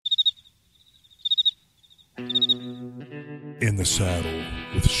In the Saddle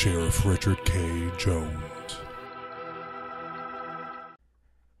with Sheriff Richard K. Jones.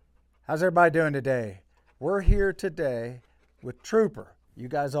 How's everybody doing today? We're here today with Trooper. You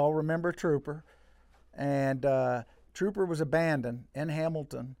guys all remember Trooper. And Trooper was abandoned in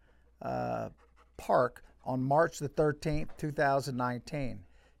Hamilton Park on March the 13th, 2019.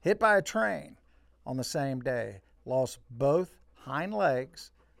 Hit by a train on the same day. Lost both hind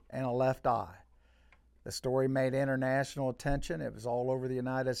legs and a left eye. The story made international attention. It was all over the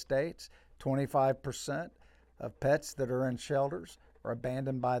United States. 25% of pets that are in shelters are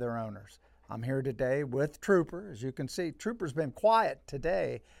abandoned by their owners. I'm here today with Trooper. As you can see, Trooper's been quiet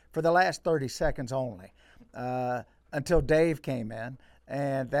today for the last 30 seconds only until Dave came in.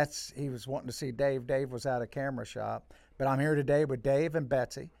 And he was wanting to see Dave. Dave was out of camera shop. But I'm here today with Dave and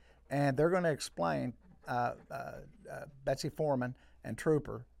Betsy, and they're going to explain, Betsy Foreman and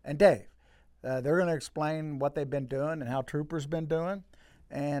Trooper and Dave. They're going to explain what they've been doing and how Trooper's been doing.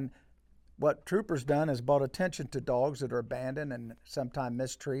 And what Trooper's done is brought attention to dogs that are abandoned and sometimes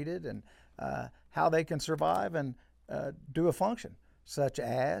mistreated, and how they can survive and do a function, such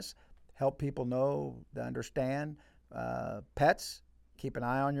as help people know, to understand pets, keep an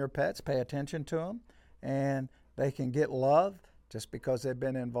eye on your pets, pay attention to them, and they can get love just because they've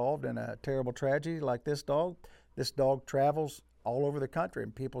been involved in a terrible tragedy like this dog. This dog travels all over the country,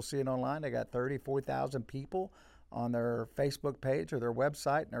 and people see it online. They got 40,000 people on their Facebook page or their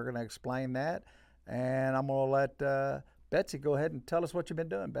website, and they're going to explain that. And I'm going to let Betsy go ahead and tell us what you've been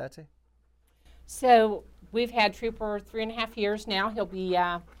doing, Betsy. So we've had Trooper 3.5 years now. He'll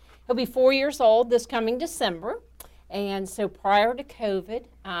be 4 years old this coming December. And so prior to COVID,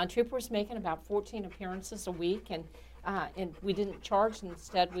 Trooper was making about 14 appearances a week, and we didn't charge.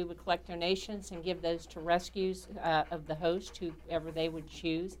 Instead, we would collect donations and give those to rescues of the host, whoever they would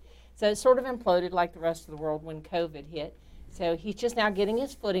choose. So it sort of imploded like the rest of the world when COVID hit. So he's just now getting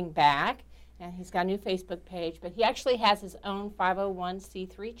his footing back, and he's got a new Facebook page. But he actually has his own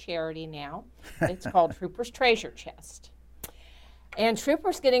 501c3 charity now. It's called Trooper's Treasure Chest. And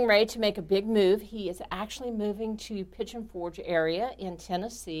Trooper's getting ready to make a big move. He is actually moving to Pigeon Forge area in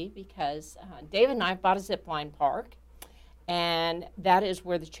Tennessee because David and I bought a zipline park. And that is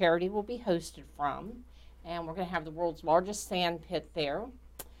where the charity will be hosted from. And we're going to have the world's largest sand pit there.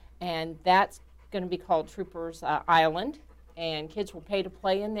 And that's going to be called Trooper's Island. And kids will pay to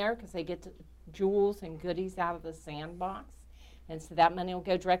play in there because they get jewels and goodies out of the sandbox. And so that money will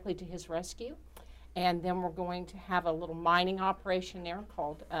go directly to his rescue. And then we're going to have a little mining operation there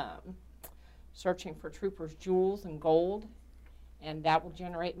called Searching for Trooper's Jewels and Gold. And that will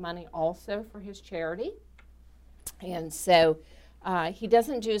generate money also for his charity. And so he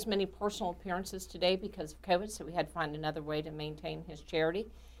doesn't do as many personal appearances today because of COVID, so we had to find another way to maintain his charity.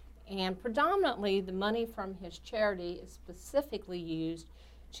 And predominantly, the money from his charity is specifically used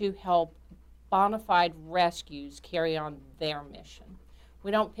to help bona fide rescues carry on their mission.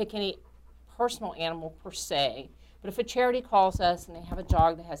 We don't pick any personal animal per se, but if a charity calls us and they have a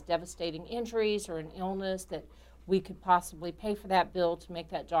dog that has devastating injuries or an illness that we could possibly pay for that bill to make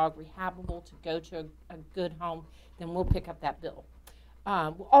that dog rehabable to go to a good home, then we'll pick up that bill.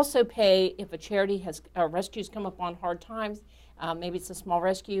 We'll also pay if a charity has rescues come up on hard times. Maybe it's a small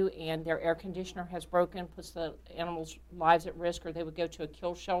rescue and their air conditioner has broken, puts the animals' lives at risk, or they would go to a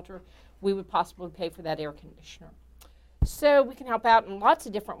kill shelter. We would possibly pay for that air conditioner. So we can help out in lots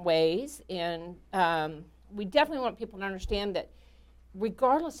of different ways, and we definitely want people to understand that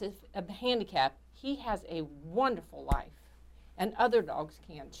regardless of the handicap, he has a wonderful life, and other dogs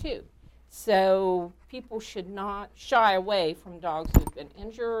can too. So people should not shy away from dogs who've been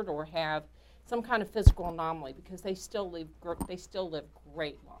injured or have some kind of physical anomaly because they still live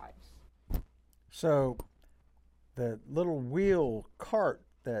great lives. So the little wheel cart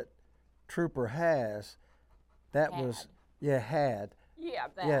that Trooper has, that Had. was, yeah, had. Yeah,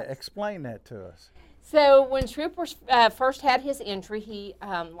 that. Yeah, explain that to us. So when Trooper first had his injury, he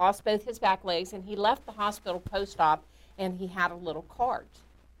lost both his back legs, and he left the hospital post-op, and he had a little cart.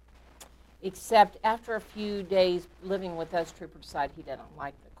 Except after a few days living with us, Trooper decided he didn't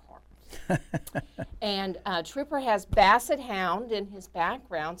like the cart. And Trooper has Basset Hound in his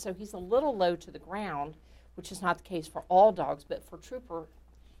background, so he's a little low to the ground, which is not the case for all dogs, but for Trooper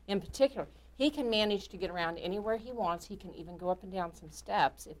in particular. He can manage to get around anywhere he wants. He can even go up and down some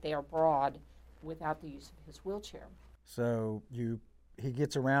steps if they are broad without the use of his wheelchair. So he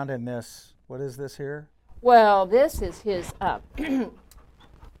gets around in this, what is this here? Well, this is his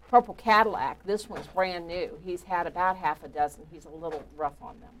purple Cadillac. This one's brand new. He's had about half a dozen. He's a little rough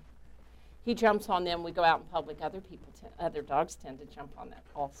on them. he jumps on them. We go out in public. Other dogs tend to jump on that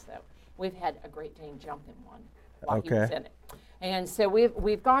also. We've had a Great Dane jump in one while he was in it. And so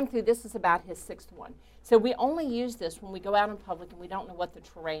we've gone through, this is about his 6th one. So we only use this when we go out in public and we don't know what the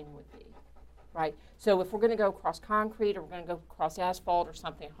terrain would be, right? So if we're going to go across concrete or we're going to go across asphalt or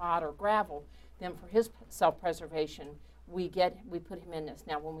something hot or gravel, then for his self-preservation, we put him in this.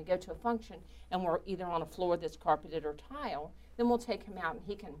 Now, when we go to a function and we're either on a floor that's carpeted or tile, then we'll take him out and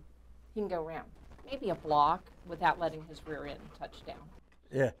he can go around. Maybe a block without letting his rear end touch down.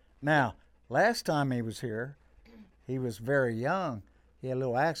 Yeah. Now, last time he was here, he was very young. He had a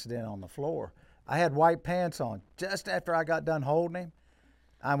little accident on the floor. I had white pants on. Just after I got done holding him,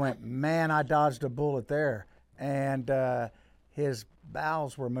 I went, man, I dodged a bullet there. And his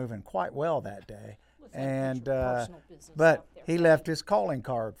bowels were moving quite well that day. And but he left his calling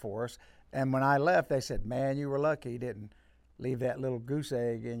card for us. And when I left, they said, man, you were lucky he didn't leave that little goose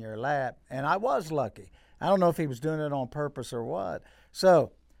egg in your lap. And I was lucky. I don't know if he was doing it on purpose or what.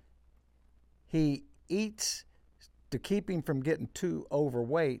 So he eats to keep him from getting too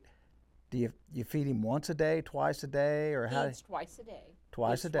overweight. Do you feed him once a day, twice a day, or how? He eats twice a day.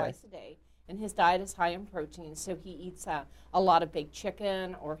 Twice a day. And his diet is high in protein, so he eats a lot of baked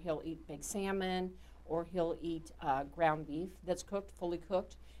chicken, or he'll eat baked salmon, or he'll eat ground beef that's cooked, fully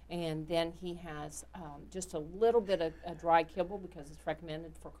cooked, and then he has just a little bit of a dry kibble because it's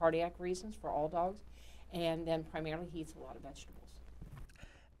recommended for cardiac reasons for all dogs, and then primarily he eats a lot of vegetables.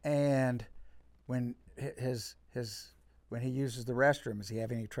 And when when he uses the restroom, does he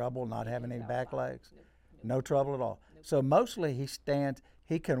have any trouble not having any back legs? No trouble at all. So mostly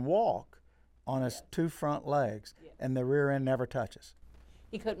he can walk on his 2 front legs, and the rear end never touches.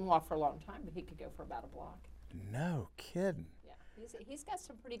 He couldn't walk for a long time, but he could go for about a block. No kidding. Yeah, he's got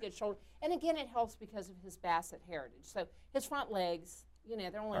some pretty good shoulder. And again, it helps because of his Basset heritage. So his front legs,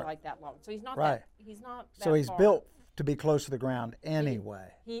 they're only like that long. So he's not that So he's far. built to be close to the ground anyway.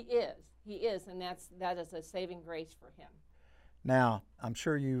 He is, and that is a saving grace for him. Now, I'm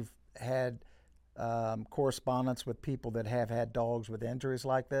sure you've had correspondence with people that have had dogs with injuries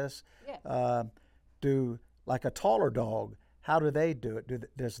like this. Yes. Like a taller dog, how do they do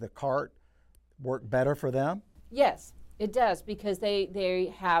it? Does the cart work better for them? Yes, it does, because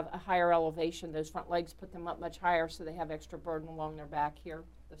they have a higher elevation. Those front legs put them up much higher, so they have extra burden along their back here,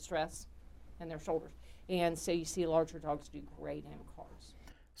 the stress, and their shoulders. And so you see larger dogs do great in carts.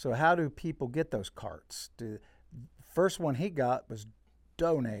 So how do people get those carts? First one he got was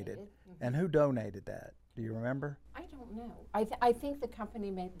donated. Mm-hmm. And who donated that? Do you remember? I don't know. I think the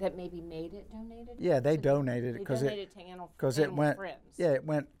company that maybe made it donated. Yeah, they donated it because it went. Friends. Yeah, it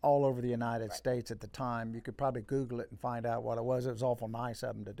went all over the United States at the time. You could probably Google it and find out what it was. It was awful nice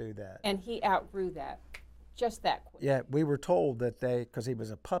of them to do that. And he outgrew that, just that quick. Yeah, we were told that because he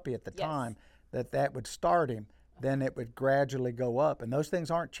was a puppy at the time, that would start him. Then it would gradually go up, and those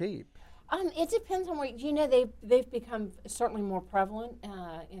things aren't cheap. It depends on where they've become certainly more prevalent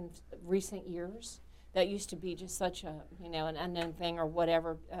in recent years. That used to be just such a an unknown thing or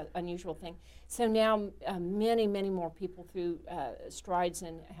whatever unusual thing. So now many more people through strides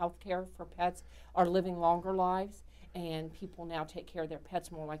in healthcare for pets are living longer lives, and people now take care of their pets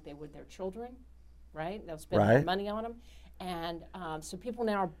more like they would their children, right? They'll spend more money on them, and so people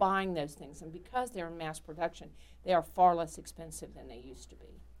now are buying those things, and because they're in mass production, they are far less expensive than they used to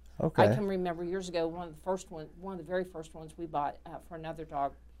be. Okay. I can remember years ago one of the very first ones we bought for another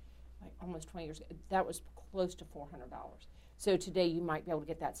dog, like almost 20 years ago, that was close to $400. So today you might be able to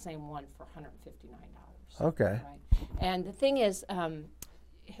get that same one for $159. Okay. Right? And the thing is,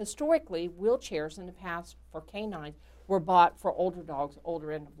 historically, wheelchairs in the past for canines were bought for older dogs,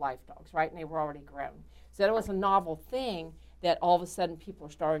 older end-of-life dogs, right? And they were already grown. So that was a novel thing that all of a sudden people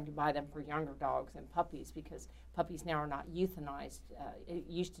are starting to buy them for younger dogs and puppies, because puppies now are not euthanized. It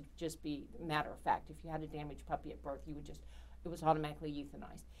used to just be matter of fact. If you had a damaged puppy at birth, it was automatically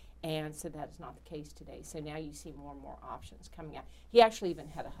euthanized. And so that is not the case today. So now you see more and more options coming out. He actually even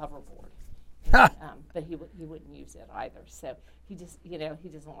had a hoverboard, but he wouldn't use it either. So he just, he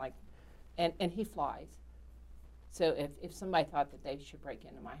doesn't like, and he flies. So if somebody thought that they should break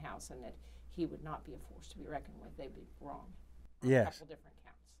into my house and that he would not be a force to be reckoned with, they'd be wrong. Yes. A couple different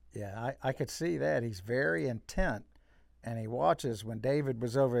counts. Yeah, I could see that. He's very intent, and he watches. When David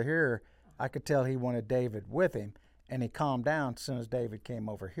was over here, I could tell he wanted David with him. And he calmed down as soon as David came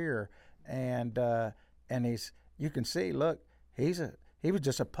over here, and you can see, look, he was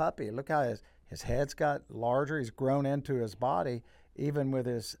just a puppy. Look how his head's got larger. He's grown into his body, even with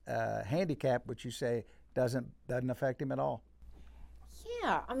his handicap, which you say doesn't affect him at all.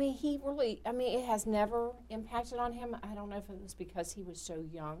 Yeah, it has never impacted on him. I don't know if it was because he was so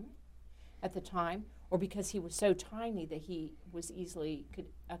young, at the time, or because he was so tiny that he was easily could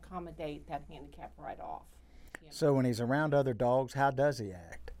accommodate that handicap right off. You know? So when he's around other dogs, how does he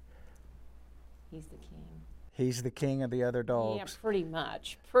act? He's the king. He's the king of the other dogs. Yeah, pretty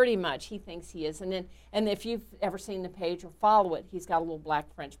much. Pretty much, he thinks he is. And if you've ever seen the page or follow it, he's got a little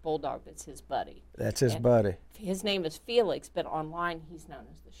black French bulldog that's his buddy. That's his buddy. His name is Felix, but online he's known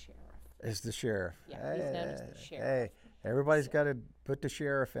as the sheriff. Is the sheriff. Yeah, he's known as the sheriff. Hey, everybody's got to put the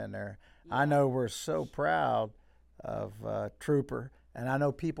sheriff in there. Yeah. I know we're so proud of Trooper, and I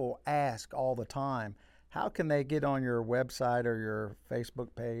know people ask all the time, how can they get on your website or your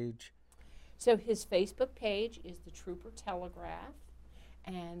Facebook page? So his Facebook page is the Trooper Telegraph,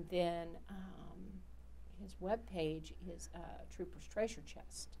 and then his web page is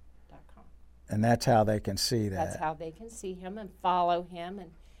trooperstreasurechest.com. And that's how they can see that. That's how they can see him and follow him, and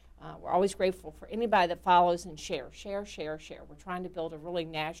we're always grateful for anybody that follows and share. We're trying to build a really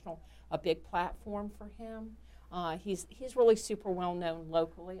national, a big platform for him. He's really super well known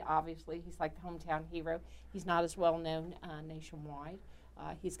locally. Obviously, he's like the hometown hero. He's not as well known nationwide.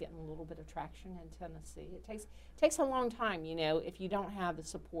 He's getting a little bit of traction in Tennessee. It takes a long time, you know, if you don't have the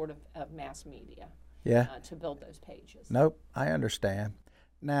support of mass media. Yeah. To build those pages. Nope, I understand.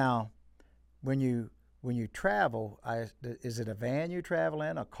 Now, when you travel, is it a van you travel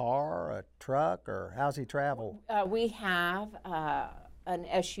in, a car, a truck, or how's he travel? We have an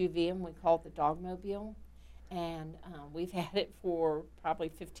SUV, and we call it the Dogmobile, and we've had it for probably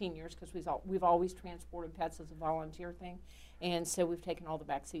 15 years because we've always transported pets as a volunteer thing, and so we've taken all the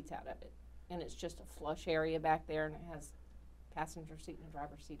back seats out of it, and it's just a flush area back there, and it has passenger seat and a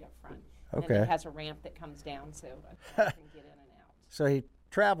driver's seat up front. Okay. And it has a ramp that comes down so I can get in and out. So he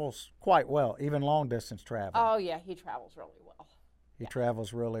travels quite well, even long distance travel. Oh yeah, he travels really well. He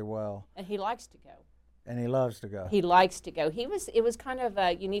travels really well. And he likes to go. And he loves to go. He likes to go. It was kind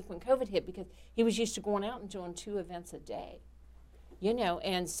of unique when COVID hit because he was used to going out and doing 2 events a day. You know,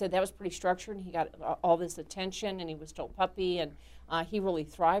 and so that was pretty structured, and he got all this attention, and he was still a puppy, and he really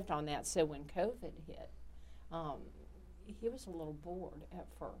thrived on that. So when COVID hit, he was a little bored at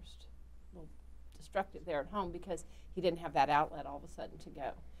first, a little destructive there at home because he didn't have that outlet all of a sudden to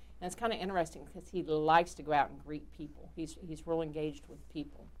go. And it's kind of interesting because he likes to go out and greet people. He's real engaged with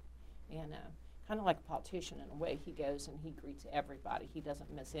people, and kind of like a politician in a way. He goes and he greets everybody. He doesn't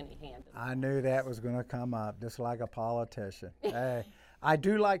miss any hand. I knew that was going to come up, just like a politician. Hey, I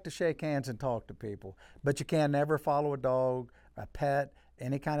do like to shake hands and talk to people, but you can never follow a dog, a pet,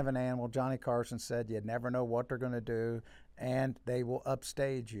 any kind of an animal. Johnny Carson said you never know what they're going to do, and they will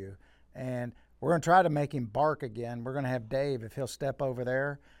upstage you. And we're going to try to make him bark again. We're going to have Dave, if he'll step over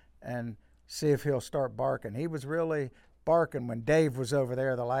there and see if he'll start barking. He was really barking when Dave was over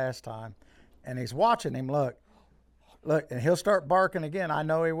there the last time. And he's watching him, look, and he'll start barking again. I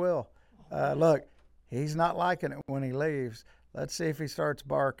know he will. Look, he's not liking it when he leaves. Let's see if he starts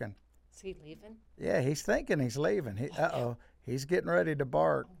barking. Is he leaving? Yeah, he's thinking he's leaving. He's getting ready to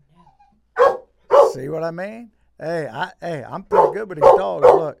bark. Oh, no. See what I mean? Hey, I'm pretty good with these dogs.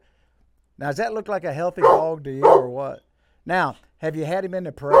 Look, now does that look like a healthy dog to you or what? Now, have you had him in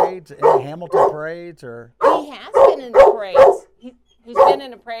the parades, any Hamilton parades, or? He has been in the parades. He's been in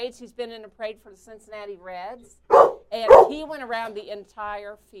the parades. He's been in a parade for the Cincinnati Reds, and he went around the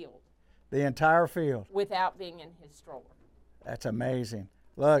entire field. The entire field? Without being in his stroller. That's amazing.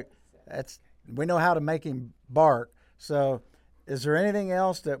 Look, we know how to make him bark. So is there anything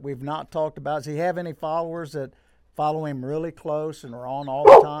else that we've not talked about? Does he have any followers that follow him really close and are on all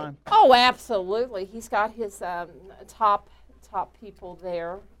the time? Oh, absolutely. He's got his top people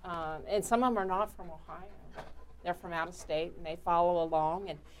there, and some of them are not from Ohio. They're from out of state, and they follow along.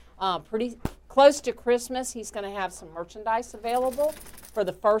 And pretty close to Christmas, he's going to have some merchandise available for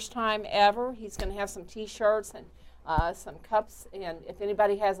the first time ever. He's going to have some T-shirts and some cups. And if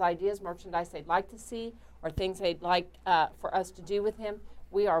anybody has ideas, merchandise they'd like to see, or things they'd like for us to do with him,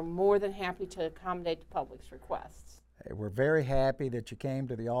 we are more than happy to accommodate the public's requests. Hey, we're very happy that you came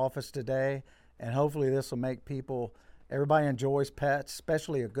to the office today, and hopefully this will make everybody enjoys pets,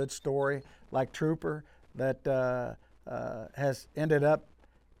 especially a good story like Trooper that has ended up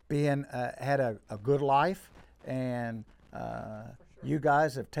being had a good life, and you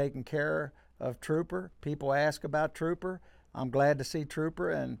guys have taken care of Trooper. People ask about Trooper. I'm glad to see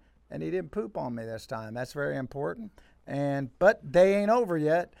Trooper, and he didn't poop on me this time. That's very important. But day ain't over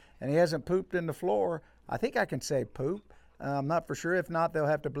yet, and he hasn't pooped in the floor. I think I can say poop. I'm not for sure. If not, they'll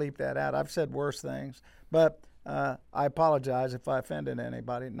have to bleep that out. I've said worse things, but I apologize if I offended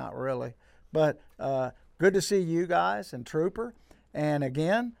anybody. Not really. But good to see you guys and Trooper. And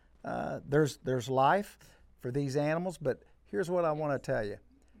again, there's life for these animals. But here's what I want to tell you.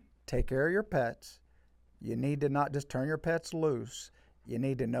 take care of your pets. You need to not just turn your pets loose. You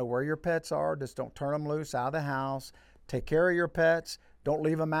need to know where your pets are. Just don't turn them loose out of the house. Take care of your pets. Don't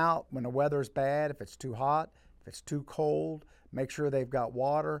leave them out when the weather's bad, if it's too hot, if it's too cold. Make sure they've got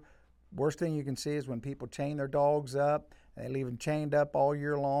water. Worst thing you can see is when people chain their dogs up, and they leave them chained up all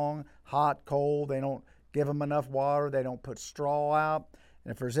year long, hot, cold. They don't give them enough water. They don't put straw out.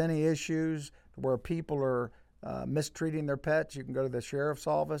 And if there's any issues where people are mistreating their pets, you can go to the sheriff's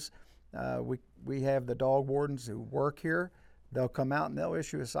office. We have the dog wardens who work here. They'll come out and they'll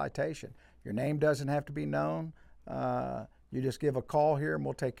issue a citation. Your name doesn't have to be known. You just give a call here and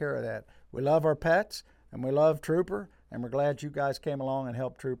we'll take care of that. We love our pets and we love Trooper, and we're glad you guys came along and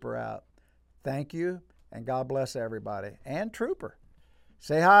helped Trooper out. Thank you, and God bless everybody. And Trooper.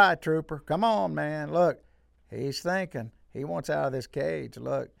 Say hi, Trooper. Come on, man. Look, he's thinking. He wants out of this cage.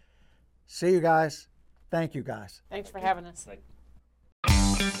 Look. See you guys. Thank you, guys. Thanks for having us. Thank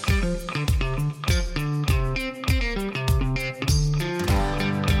you.